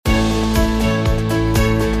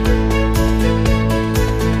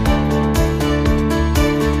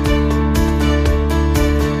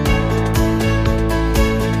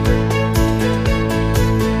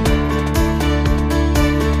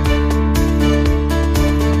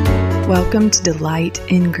Welcome to Delight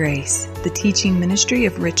in Grace, the teaching ministry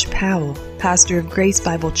of Rich Powell, pastor of Grace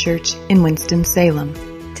Bible Church in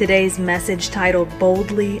Winston-Salem. Today's message, titled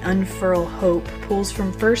Boldly Unfurl Hope, pulls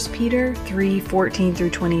from 1 Peter 3:14 through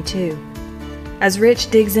 22. As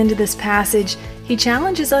Rich digs into this passage, he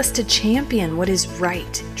challenges us to champion what is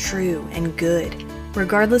right, true, and good,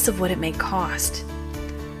 regardless of what it may cost.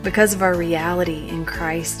 Because of our reality in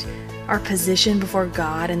Christ, our position before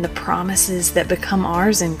God, and the promises that become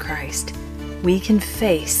ours in Christ, we can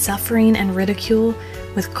face suffering and ridicule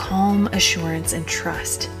with calm assurance and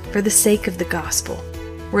trust for the sake of the gospel.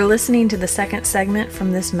 We're listening to the second segment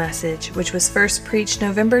from this message, which was first preached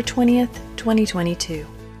November 20th, 2022.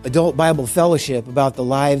 Adult Bible Fellowship about the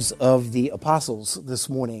lives of the apostles this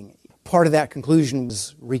morning. Part of that conclusion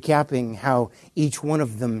was recapping how each one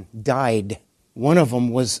of them died. One of them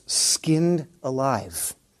was skinned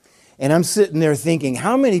alive. And I'm sitting there thinking,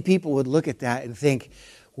 how many people would look at that and think,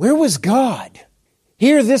 where was God?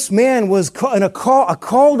 Here this man was a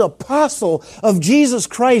called apostle of Jesus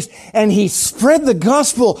Christ, and he spread the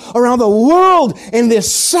gospel around the world in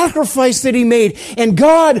this sacrifice that he made, and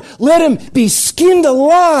God let him be skinned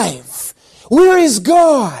alive. Where is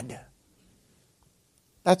God?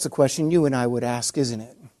 That's a question you and I would ask, isn't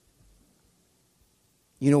it?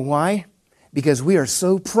 You know why? Because we are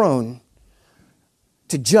so prone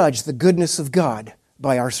to judge the goodness of God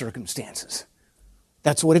by our circumstances.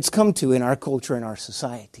 That's what it's come to in our culture and our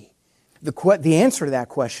society. The answer to that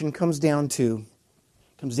question comes down to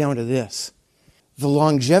this. The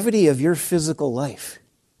longevity of your physical life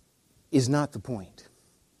is not the point.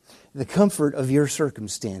 The comfort of your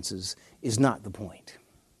circumstances is not the point.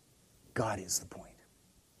 God is the point.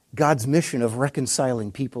 God's mission of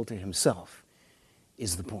reconciling people to himself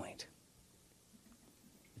is the point.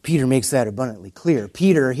 Peter makes that abundantly clear.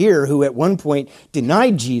 Peter here, who at one point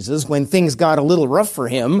denied Jesus when things got a little rough for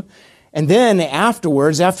him, and then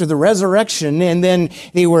afterwards, after the resurrection, and then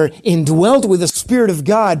they were indwelt with the Spirit of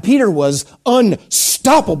God, Peter was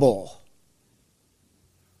unstoppable.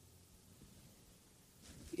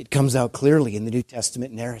 It comes out clearly in the New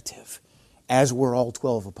Testament narrative, as were all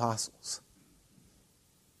 12 apostles.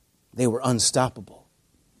 They were unstoppable.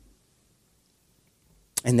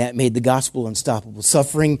 And that made the gospel unstoppable.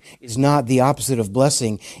 Suffering is not the opposite of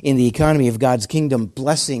blessing. In the economy of God's kingdom,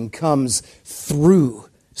 blessing comes through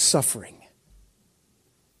suffering.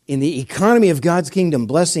 In the economy of God's kingdom,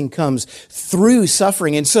 blessing comes through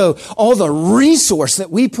suffering. And so all the resource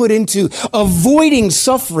that we put into avoiding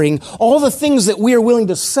suffering, all the things that we are willing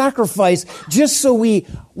to sacrifice just so we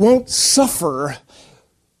won't suffer,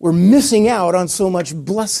 we're missing out on so much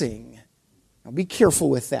blessing. Now be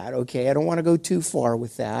careful with that, okay? I don't want to go too far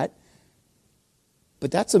with that.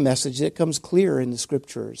 But that's a message that comes clear in the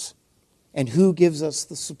Scriptures. And who gives us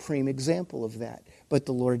the supreme example of that but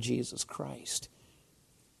the Lord Jesus Christ?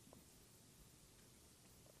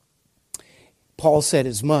 Paul said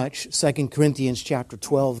as much, 2 Corinthians chapter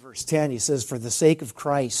 12, verse 10. He says, for the sake of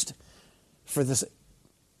Christ,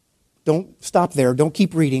 Don't stop there. Don't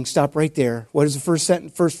keep reading. Stop right there. What does the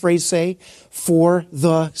first phrase say? For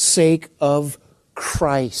the sake of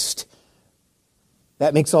Christ.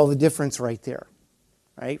 That makes all the difference right there.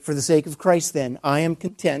 Right? For the sake of Christ, then, I am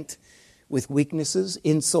content with weaknesses,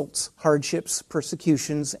 insults, hardships,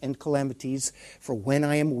 persecutions, and calamities. For when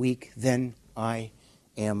I am weak, then I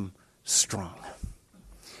am strong.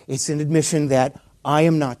 It's an admission that I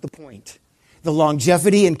am not the point. The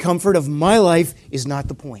longevity and comfort of my life is not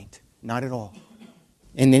the point. Not at all.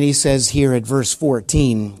 And then he says here at verse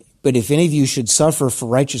 14, but if any of you should suffer for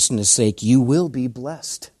righteousness' sake, you will be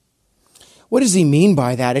blessed. What does he mean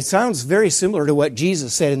by that? It sounds very similar to what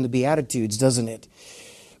Jesus said in the Beatitudes, doesn't it?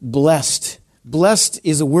 Blessed. Blessed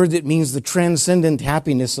is a word that means the transcendent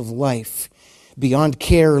happiness of life, beyond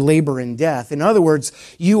care, labor, and death. In other words,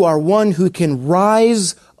 you are one who can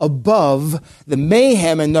rise above the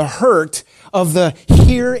mayhem and the hurt of the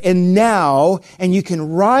here and now, and you can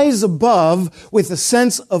rise above with a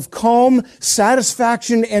sense of calm,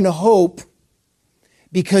 satisfaction, and hope,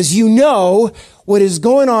 because you know what is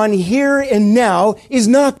going on here and now is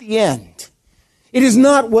not the end. It is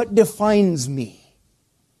not what defines me.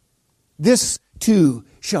 This too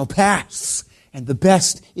shall pass, and the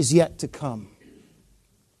best is yet to come.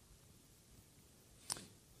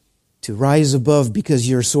 To rise above because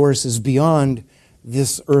your source is beyond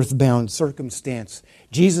this earthbound circumstance.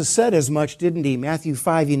 Jesus said as much, didn't he? Matthew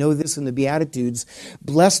 5, you know this in the Beatitudes.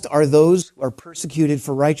 Blessed are those who are persecuted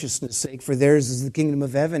for righteousness' sake, for theirs is the kingdom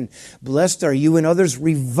of heaven. Blessed are you when others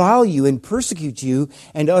revile you and persecute you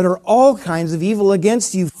and utter all kinds of evil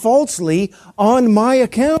against you falsely on my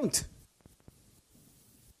account.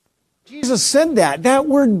 Jesus said that. That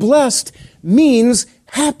word blessed means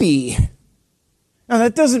happy. Now,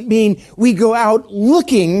 that doesn't mean we go out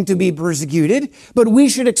looking to be persecuted, but we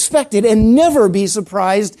should expect it and never be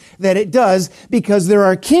surprised that it does, because there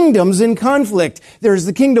are kingdoms in conflict. There's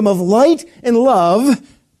the kingdom of light and love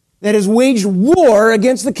that has waged war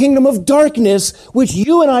against the kingdom of darkness, which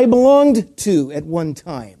you and I belonged to at one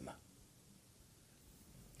time.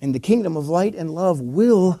 And the kingdom of light and love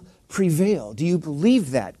will prevail. Do you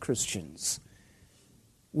believe that, Christians?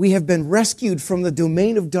 We have been rescued from the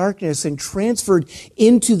domain of darkness and transferred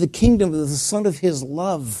into the kingdom of the Son of His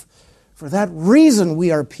love. For that reason, we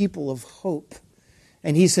are people of hope.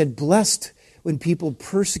 And He said, blessed when people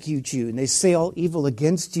persecute you and they say all evil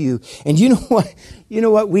against you. And you know what? You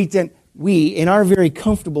know what? We, in our very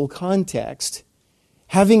comfortable context,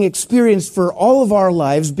 having experienced for all of our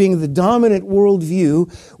lives being the dominant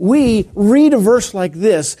worldview, we read a verse like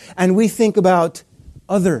this and we think about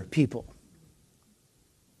other people.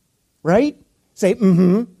 Right? Say,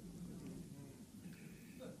 mm-hmm.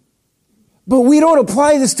 But we don't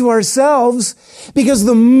apply this to ourselves, because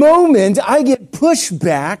the moment I get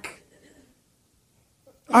pushback,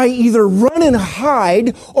 I either run and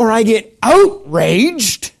hide or I get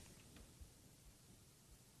outraged,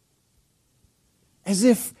 as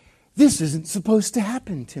if this isn't supposed to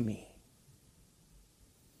happen to me.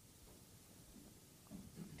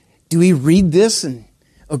 Do we read this and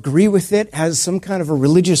agree with it as some kind of a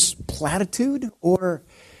religious platitude? Or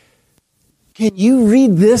can you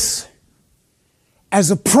read this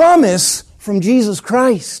as a promise from Jesus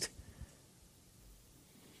Christ?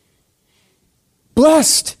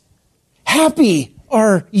 Blessed, happy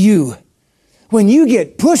are you when you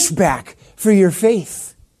get pushback for your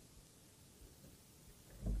faith.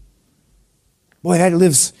 Boy, that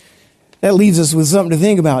leaves us with something to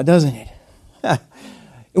think about, doesn't it? And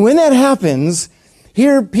when that happens,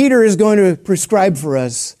 here Peter is going to prescribe for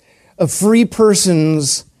us a free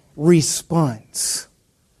person's response.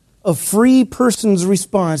 A free person's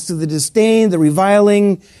response to the disdain, the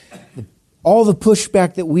reviling, all the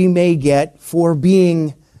pushback that we may get for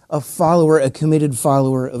being a follower, a committed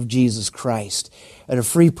follower of Jesus Christ. And a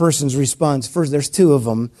free person's response, first, there's two of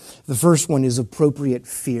them. The first one is appropriate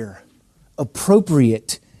fear.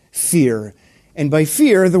 Appropriate fear. And by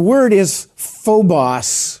fear, the word is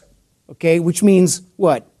phobos. Okay, which means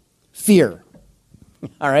what? Fear.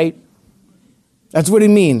 All right? That's what it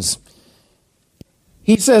means.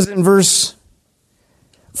 He says in verse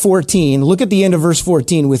 14, look at the end of verse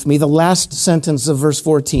 14 with me, the last sentence of verse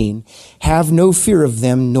 14. Have no fear of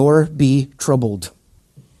them, nor be troubled.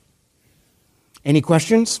 Any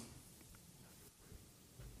questions?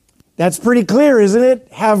 That's pretty clear, isn't it?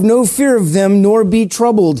 Have no fear of them, nor be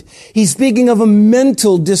troubled. He's speaking of a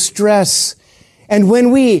mental distress. And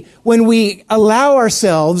when we allow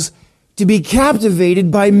ourselves to be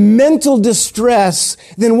captivated by mental distress,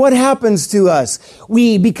 then what happens to us?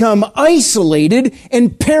 We become isolated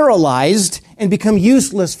and paralyzed and become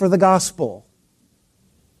useless for the gospel.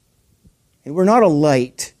 And we're not a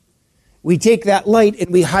light. We take that light and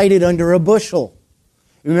we hide it under a bushel.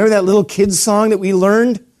 Remember that little kid's song that we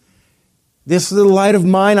learned? This little light of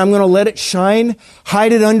mine, I'm going to let it shine.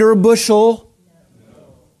 Hide it under a bushel.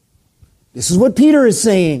 This is what Peter is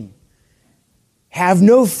saying. Have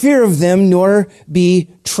no fear of them, nor be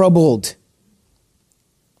troubled.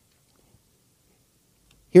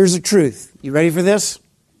 Here's the truth. You ready for this?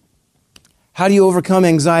 How do you overcome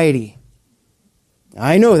anxiety?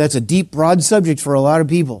 I know that's a deep, broad subject for a lot of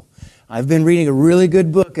people. I've been reading a really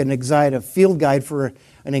good book, an anxiety field guide for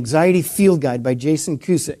an anxiety field guide by Jason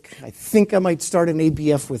Cusick. I think I might start an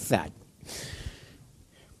APF with that.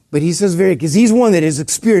 But he says because he's one that has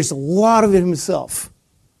experienced a lot of it himself.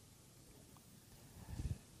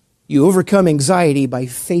 You overcome anxiety by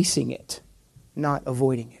facing it, not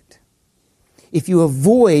avoiding it. If you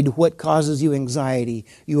avoid what causes you anxiety,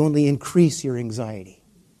 you only increase your anxiety.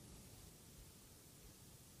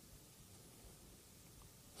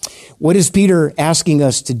 What is Peter asking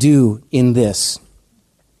us to do in this?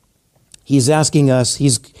 He's directing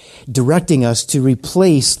us to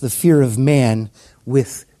replace the fear of man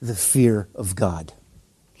with the fear of God.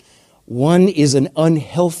 One is an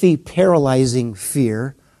unhealthy, paralyzing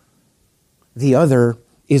fear. The other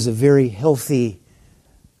is a very healthy,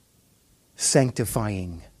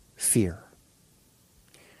 sanctifying fear.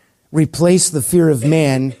 Replace the fear of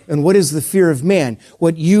man. And what is the fear of man?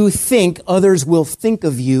 What you think others will think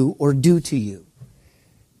of you or do to you.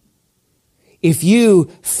 If you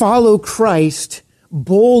follow Christ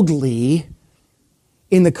boldly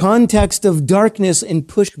in the context of darkness and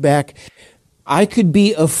pushback, I could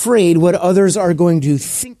be afraid what others are going to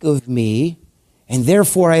think of me, And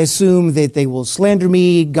therefore I assume that they will slander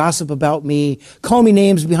me, gossip about me, call me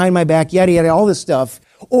names behind my back, yada, yada, all this stuff.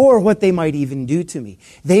 Or what they might even do to me.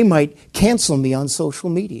 They might cancel me on social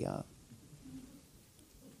media.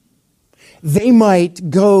 They might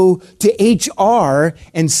go to HR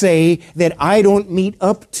and say that I don't meet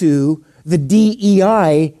up to the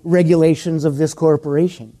DEI regulations of this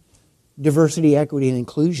corporation. Diversity, equity, and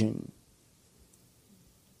inclusion.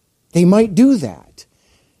 They might do that.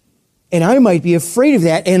 And I might be afraid of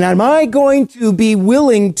that. And am I going to be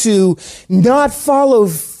willing to not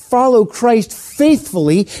follow Christ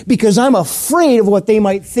faithfully because I'm afraid of what they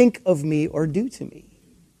might think of me or do to me?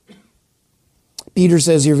 Peter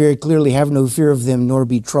says here very clearly, have no fear of them, nor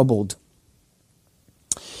be troubled.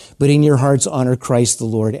 But in your hearts honor Christ the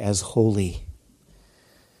Lord as holy.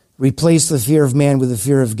 Replace the fear of man with the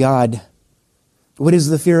fear of God. What is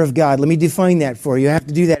the fear of God? Let me define that for you. I have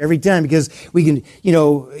to do that every time because we can,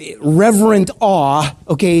 reverent awe.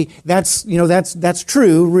 Okay, that's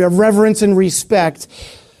true. Reverence and respect.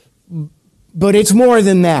 But it's more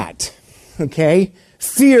than that. Okay?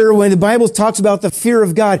 Fear, when the Bible talks about the fear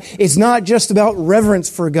of God, it's not just about reverence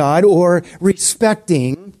for God or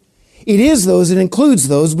respecting. It is those, it includes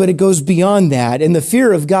those, but it goes beyond that. And the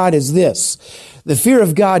fear of God is this. The fear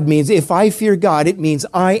of God means if I fear God, it means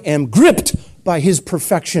I am gripped by His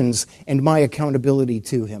perfections and my accountability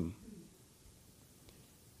to Him.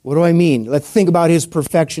 What do I mean? Let's think about His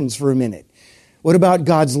perfections for a minute. What about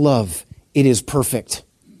God's love? It is perfect.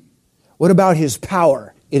 What about His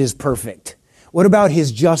power? It is perfect. What about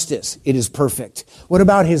His justice? It is perfect. What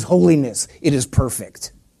about His holiness? It is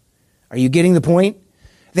perfect. Are you getting the point?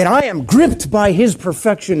 That I am gripped by His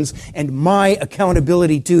perfections and my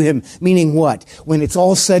accountability to Him. Meaning what? When it's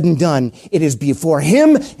all said and done, it is before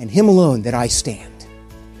Him and Him alone that I stand.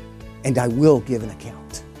 And I will give an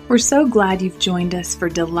account. We're so glad you've joined us for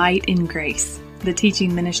Delight in Grace, the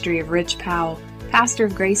teaching ministry of Rich Powell, pastor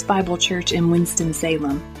of Grace Bible Church in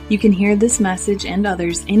Winston-Salem. You can hear this message and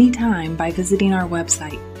others anytime by visiting our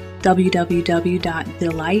website,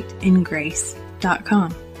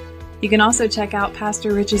 www.delightingrace.com. You can also check out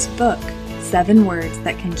Pastor Rich's book, 7 Words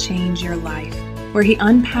That Can Change Your Life, where he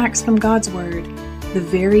unpacks from God's Word the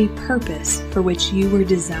very purpose for which you were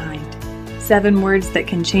designed. 7 Words That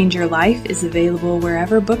Can Change Your Life is available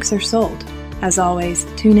wherever books are sold. As always,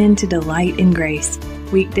 tune in to Delight in Grace,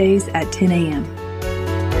 weekdays at 10 a.m.